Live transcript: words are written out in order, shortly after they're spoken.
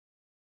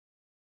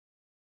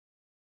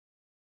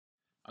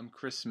I'm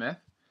Chris Smith,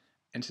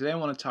 and today I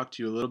want to talk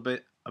to you a little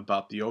bit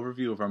about the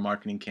overview of our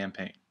marketing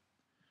campaign.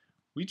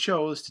 We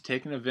chose to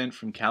take an event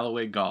from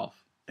Callaway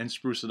Golf and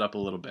spruce it up a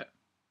little bit.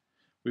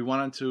 We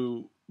wanted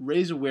to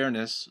raise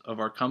awareness of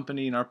our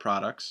company and our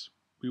products.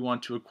 We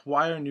want to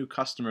acquire new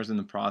customers in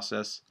the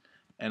process,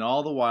 and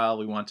all the while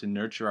we want to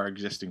nurture our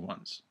existing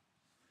ones.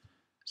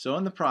 So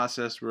in the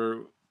process,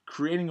 we're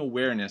creating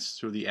awareness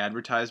through the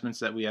advertisements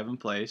that we have in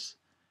place,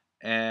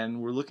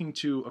 and we're looking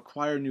to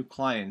acquire new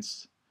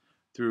clients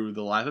through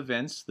the live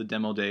events, the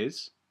demo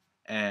days,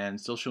 and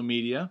social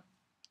media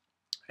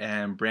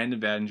and brand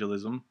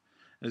evangelism,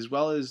 as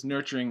well as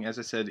nurturing, as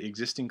I said,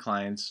 existing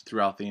clients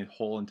throughout the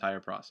whole entire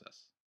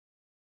process.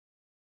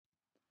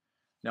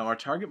 Now, our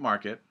target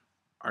market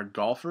are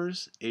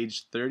golfers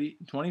aged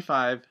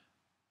 25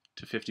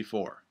 to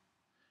 54.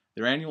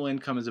 Their annual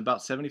income is about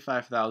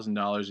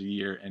 $75,000 a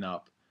year and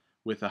up,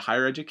 with a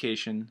higher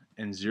education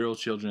and 0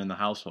 children in the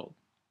household.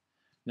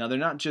 Now, they're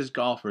not just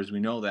golfers,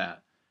 we know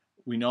that.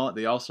 We know that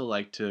they also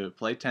like to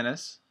play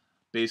tennis,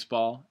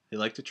 baseball, they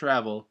like to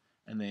travel,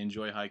 and they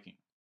enjoy hiking.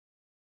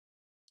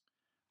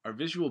 Our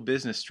visual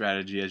business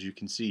strategy, as you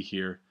can see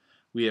here,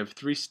 we have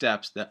 3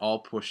 steps that all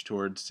push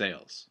towards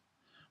sales.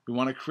 We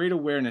want to create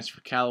awareness for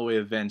Callaway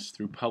events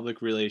through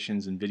public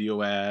relations and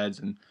video ads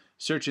and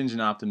search engine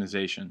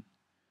optimization.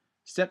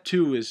 Step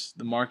 2 is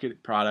the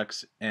market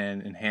products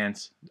and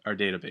enhance our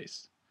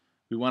database.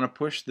 We want to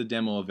push the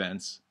demo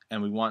events,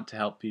 and we want to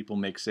help people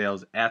make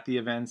sales at the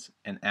events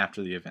and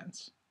after the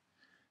events.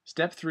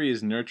 Step 3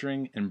 is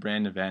nurturing and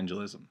brand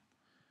evangelism.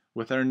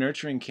 With our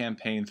nurturing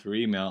campaign through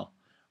email,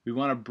 we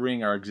want to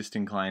bring our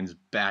existing clients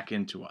back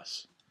into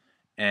us.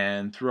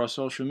 And through our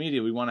social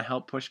media, we want to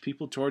help push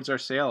people towards our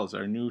sales,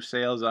 our new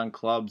sales on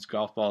clubs,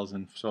 golf balls,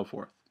 and so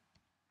forth.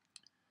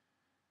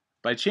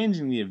 By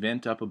changing the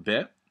event up a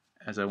bit,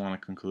 as I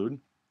want to conclude,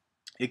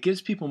 it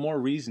gives people more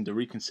reason to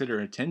reconsider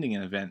attending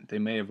an event they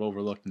may have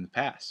overlooked in the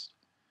past.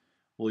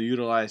 We'll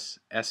utilize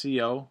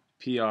SEO,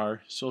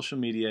 PR, social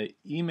media,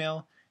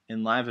 email,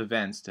 and live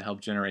events to help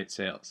generate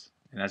sales.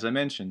 And as I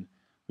mentioned,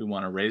 we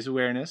want to raise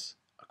awareness,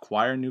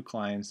 acquire new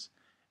clients,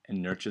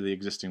 and nurture the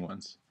existing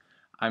ones.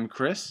 I'm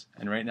Chris,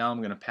 and right now I'm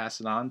going to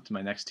pass it on to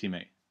my next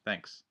teammate.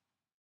 Thanks.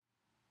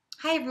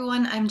 Hi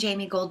everyone, I'm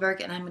Jamie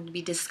Goldberg and I'm going to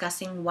be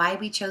discussing why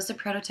we chose the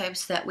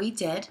prototypes that we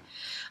did.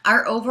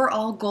 Our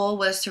overall goal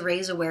was to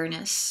raise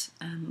awareness.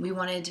 We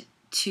wanted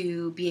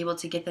to be able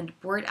to get the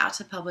word out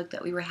to the public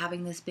that we were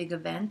having this big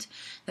event,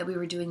 that we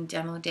were doing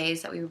demo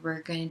days, that we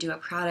were going to do a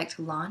product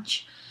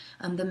launch.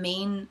 The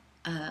main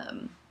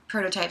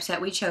prototypes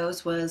that we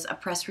chose was a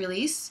press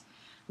release,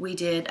 we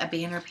did a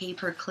banner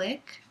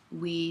pay-per-click,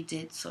 we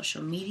did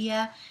social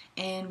media,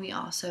 and we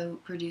also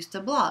produced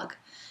a blog.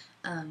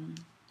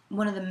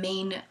 One of the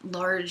main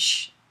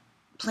large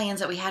plans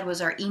that we had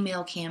was our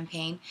email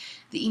campaign.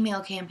 The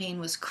email campaign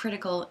was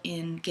critical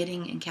in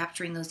getting and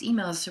capturing those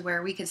emails to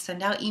where we could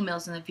send out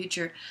emails in the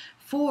future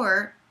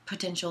for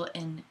potential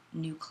and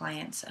new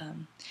clients.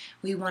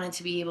 We wanted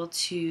to be able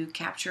to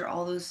capture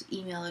all those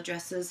email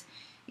addresses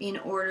in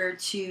order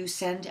to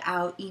send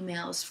out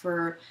emails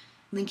for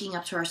linking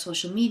up to our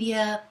social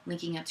media,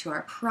 linking up to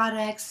our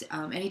products.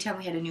 Anytime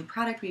we had a new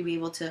product, we'd be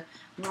able to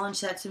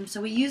launch that.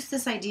 So we used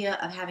this idea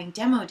of having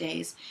demo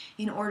days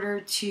in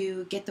order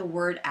to get the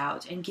word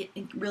out and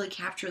really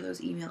capture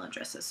those email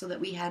addresses so that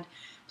we had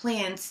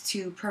plans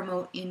to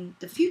promote in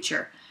the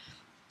future.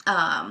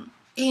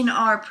 In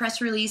our press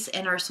release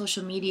and our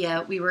social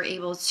media, we were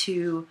able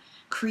to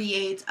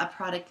create a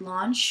product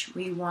launch.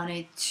 We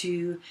wanted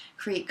to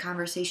create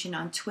conversation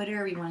on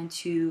Twitter. We wanted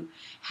to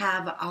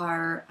have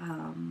our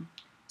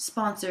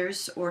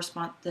sponsors or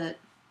the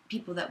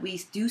people that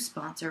we do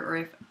sponsor, or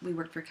if we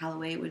worked for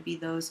Callaway, it would be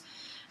those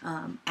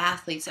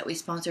athletes that we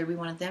sponsored. We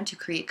wanted them to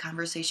create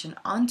conversation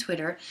on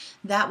Twitter.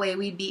 That way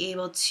we'd be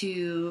able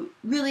to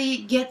really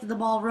get the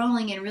ball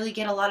rolling and really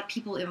get a lot of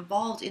people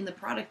involved in the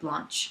product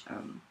launch.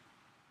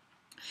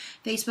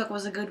 Facebook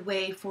was a good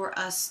way for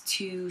us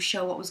to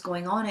show what was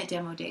going on at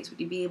demo days.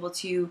 We'd be able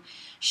to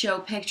show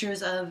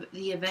pictures of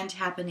the event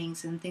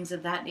happenings and things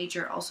of that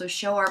nature. Also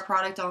show our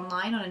product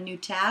online on a new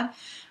tab.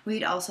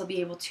 We'd also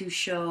be able to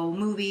show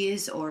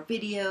movies or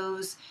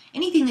videos,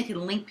 anything that could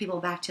link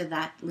people back to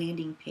that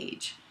landing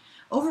page.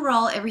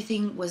 Overall,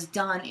 everything was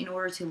done in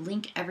order to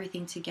link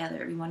everything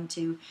together. We wanted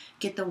to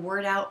get the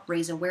word out,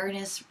 raise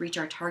awareness, reach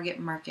our target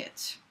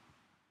market.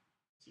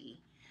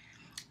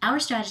 Our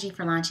strategy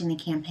for launching the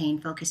campaign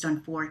focused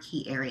on 4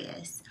 key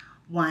areas.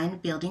 1,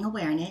 building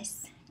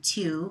awareness.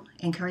 2,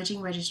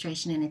 encouraging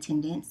registration and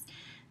attendance.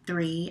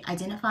 3,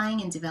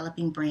 identifying and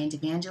developing brand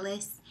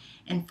evangelists.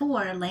 And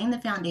 4, laying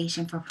the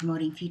foundation for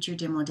promoting future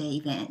demo day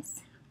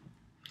events.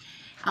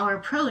 Our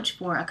approach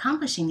for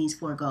accomplishing these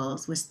 4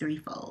 goals was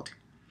threefold.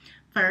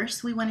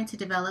 First, we wanted to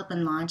develop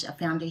and launch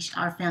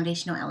our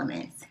foundational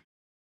elements.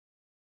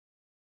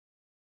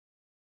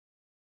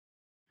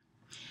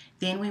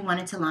 Then we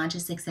wanted to launch a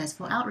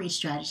successful outreach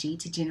strategy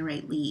to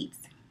generate leads.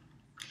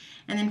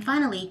 And then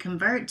finally,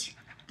 convert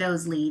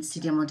those leads to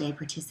demo day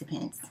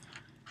participants.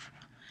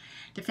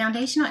 The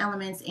foundational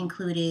elements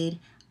included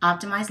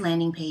optimize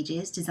landing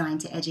pages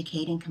designed to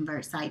educate and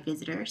convert site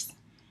visitors,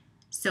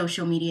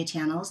 social media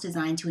channels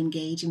designed to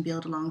engage and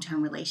build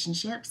long-term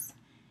relationships,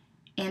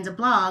 and a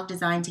blog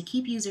designed to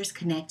keep users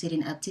connected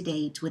and up to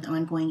date with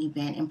ongoing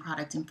event and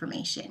product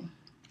information.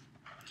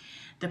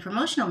 The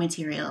promotional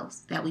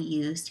materials that we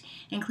used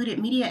included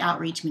media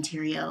outreach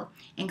material,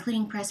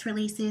 including press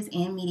releases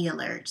and media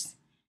alerts,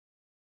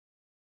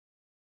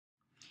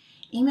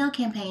 email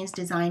campaigns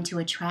designed to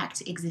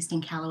attract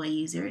existing Callaway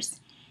users,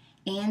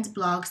 and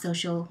blog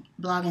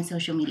and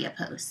social media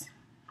posts.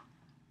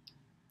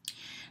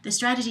 The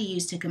strategy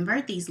used to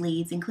convert these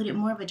leads included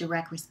more of a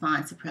direct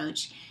response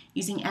approach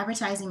using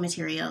advertising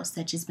materials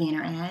such as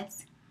banner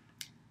ads,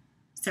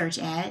 search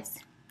ads,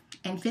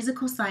 and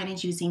physical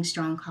signage using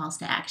strong calls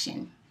to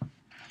action.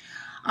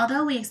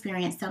 Although we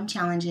experienced some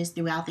challenges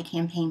throughout the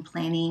campaign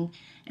planning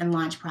and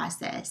launch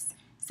process,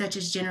 such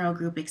as general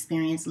group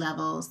experience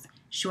levels,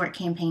 short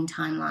campaign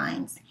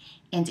timelines,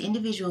 and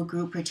individual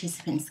group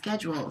participant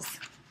schedules,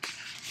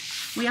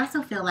 we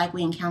also feel like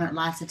we encountered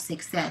lots of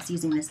success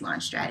using this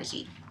launch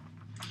strategy.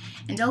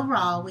 And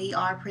overall, we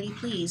are pretty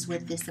pleased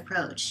with this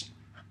approach.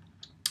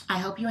 I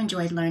hope you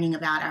enjoyed learning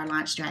about our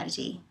launch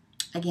strategy.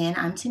 Again,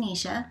 I'm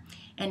Tanisha,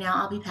 and now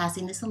I'll be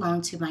passing this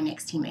along to my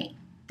next teammate.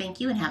 Thank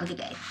you and have a good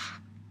day.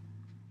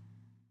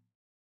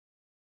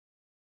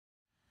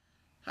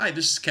 Hi,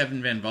 this is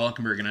Kevin Van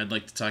Valkenburg, and I'd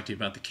like to talk to you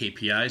about the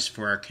KPIs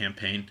for our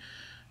campaign.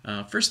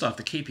 First off,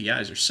 the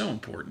KPIs are so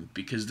important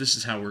because this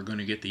is how we're going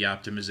to get the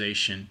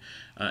optimization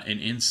and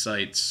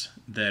insights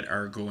that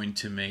are going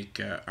to make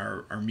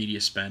our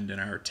media spend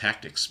and our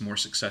tactics more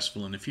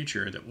successful in the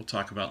future that we'll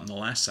talk about in the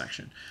last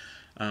section.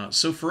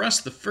 So for us,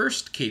 the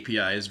first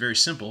KPI is very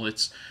simple.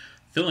 It's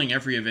filling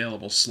every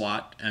available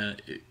slot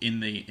in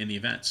the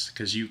events,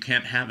 because you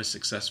can't have a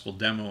successful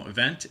demo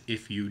event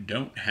if you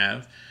don't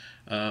have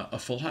a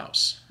full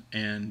house.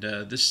 And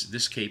this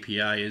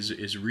KPI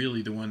is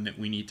really the one that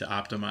we need to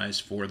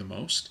optimize for the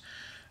most.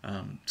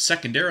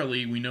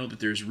 Secondarily, we know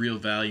that there's real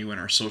value in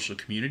our social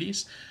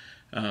communities.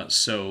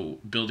 So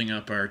building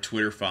up our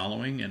Twitter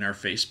following and our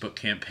Facebook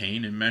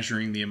campaign and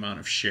measuring the amount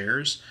of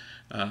shares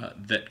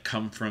that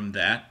come from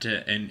that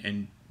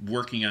and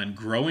working on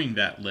growing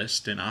that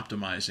list and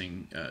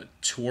optimizing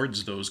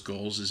towards those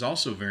goals is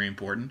also very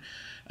important.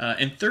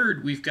 And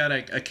third, we've got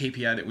a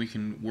KPI that we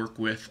can work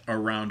with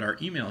around our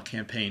email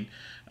campaign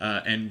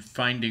and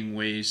finding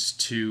ways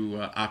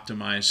to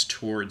optimize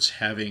towards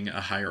having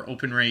a higher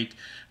open rate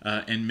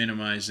and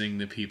minimizing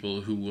the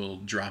people who will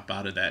drop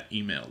out of that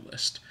email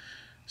list.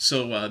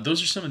 So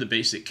those are some of the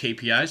basic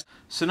KPIs.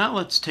 So now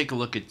let's take a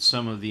look at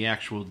some of the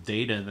actual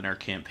data that our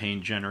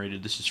campaign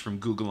generated. This is from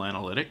Google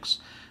Analytics.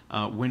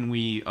 When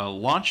we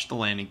launched the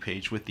landing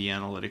page with the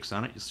analytics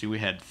on it, you'll see we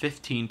had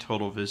 15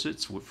 total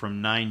visits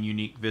from 9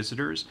 unique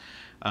visitors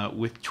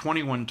with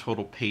 21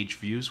 total page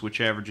views, which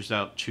averages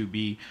out to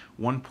be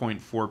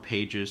 1.4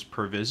 pages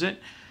per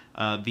visit.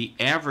 The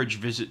average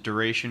visit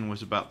duration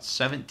was about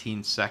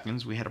 17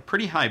 seconds. We had a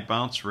pretty high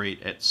bounce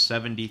rate at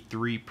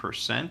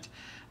 73%,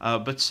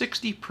 but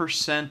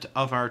 60%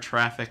 of our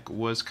traffic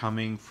was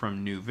coming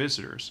from new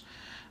visitors.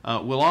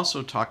 We'll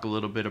also talk a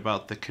little bit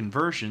about the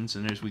conversions,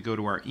 and as we go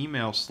to our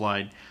email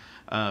slide,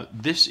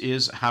 this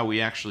is how we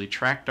actually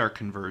tracked our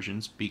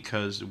conversions,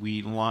 because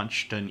we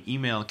launched an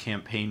email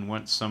campaign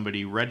once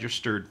somebody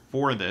registered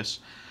for this.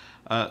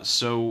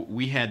 So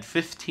we had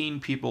 15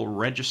 people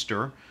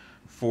register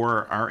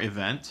for our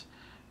event,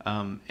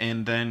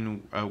 and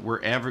then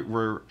we're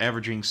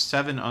averaging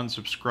 7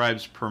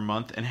 unsubscribes per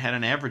month and had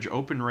an average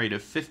open rate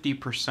of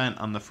 50%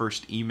 on the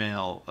first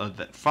email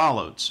that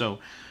followed. So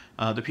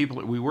the people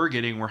that we were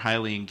getting were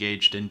highly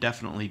engaged and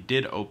definitely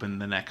did open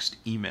the next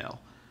email.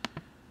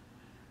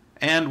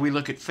 And we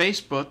look at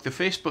Facebook. The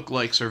Facebook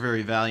likes are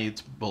very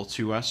valuable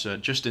to us,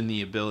 just in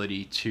the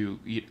ability to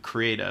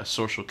create a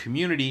social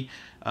community.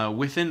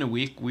 Within a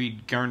week,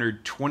 we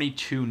garnered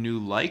 22 new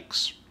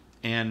likes,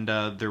 and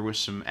there was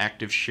some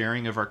active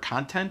sharing of our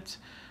content.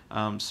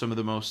 Some of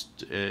the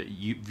most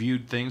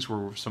viewed things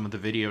were some of the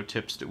video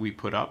tips that we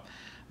put up,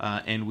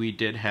 and we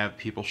did have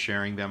people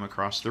sharing them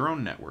across their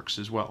own networks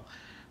as well.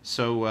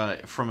 So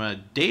from a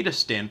data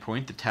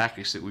standpoint, the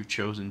tactics that we've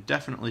chosen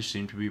definitely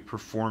seem to be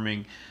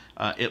performing,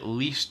 at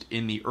least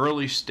in the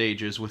early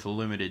stages with a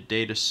limited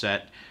data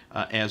set,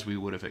 as we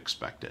would have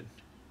expected.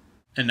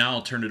 And now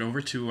I'll turn it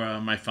over to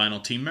my final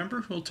team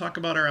member, who will talk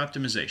about our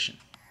optimization.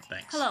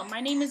 Thanks. Hello,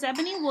 my name is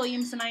Ebony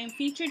Williams, and I am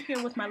featured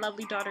here with my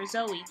lovely daughter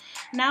Zoe.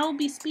 And I will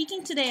be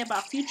speaking today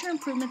about future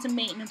improvements and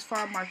maintenance for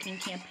our marketing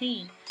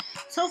campaign.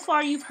 So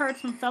far, you've heard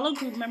from fellow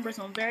group members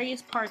on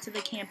various parts of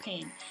the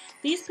campaign.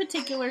 These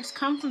particulars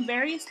come from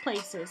various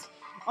places,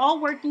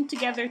 all working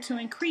together to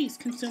increase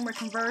consumer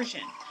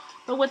conversion.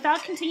 But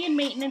without continued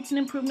maintenance and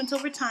improvements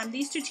over time,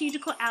 these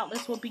strategical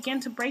outlets will begin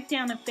to break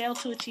down and fail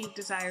to achieve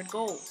desired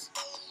goals.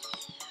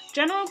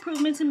 General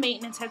improvements and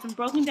maintenance has been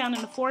broken down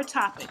into 4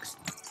 topics: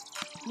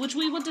 which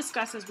we will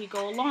discuss as we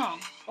go along.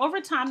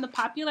 Over time, the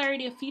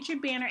popularity of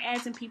featured banner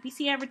ads and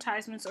PPC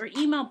advertisements or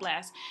email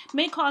blasts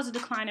may cause a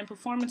decline in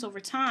performance over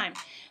time.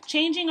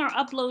 Changing or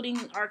uploading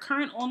our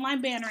current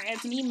online banner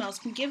ads and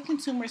emails can give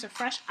consumers a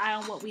fresh eye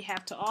on what we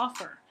have to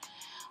offer.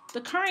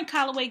 The current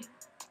Callaway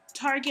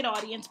target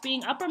audience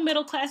being upper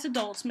middle class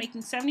adults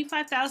making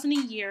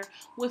 $75,000 a year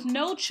with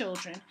no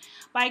children,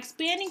 by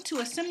expanding to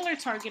a similar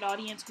target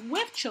audience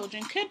with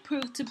children could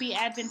prove to be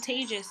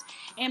advantageous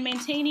in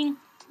maintaining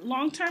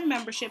long-term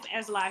membership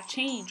as lives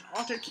change.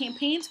 Altered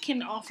campaigns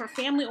can offer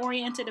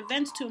family-oriented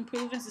events to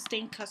improve and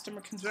sustain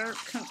customer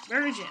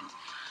conversion.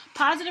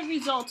 Positive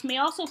results may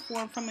also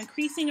form from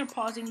increasing or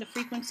pausing the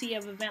frequency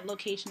of event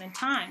location and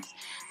times.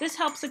 This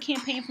helps the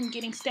campaign from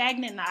getting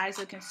stagnant in the eyes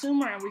of the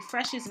consumer and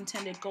refreshes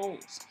intended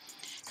goals.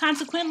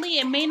 Consequently,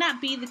 it may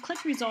not be the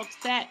click results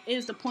that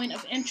is the point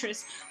of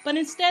interest, but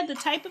instead the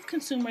type of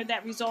consumer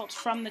that results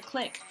from the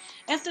click.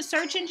 If the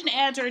search engine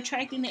ads are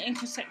attracting the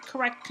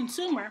incorrect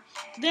consumer,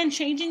 then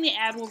changing the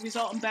ad will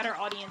result in better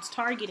audience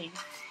targeting.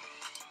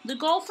 The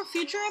goal for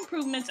future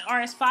improvements are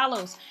as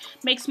follows.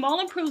 Make small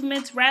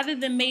improvements rather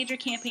than major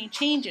campaign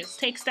changes.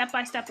 Take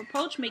step-by-step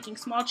approach, making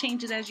small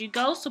changes as you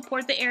go.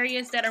 Support the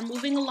areas that are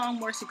moving along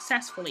more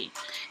successfully.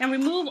 And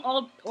remove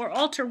or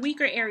alter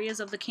weaker areas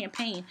of the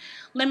campaign.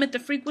 Limit the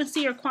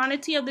frequency or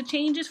quantity of the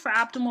changes for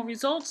optimal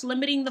results.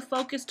 Limiting the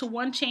focus to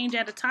one change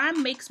at a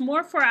time makes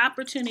more for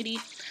opportunity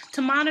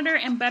to monitor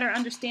and better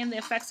understand the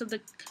effects of the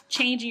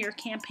change in your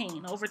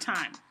campaign over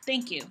time.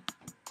 Thank you.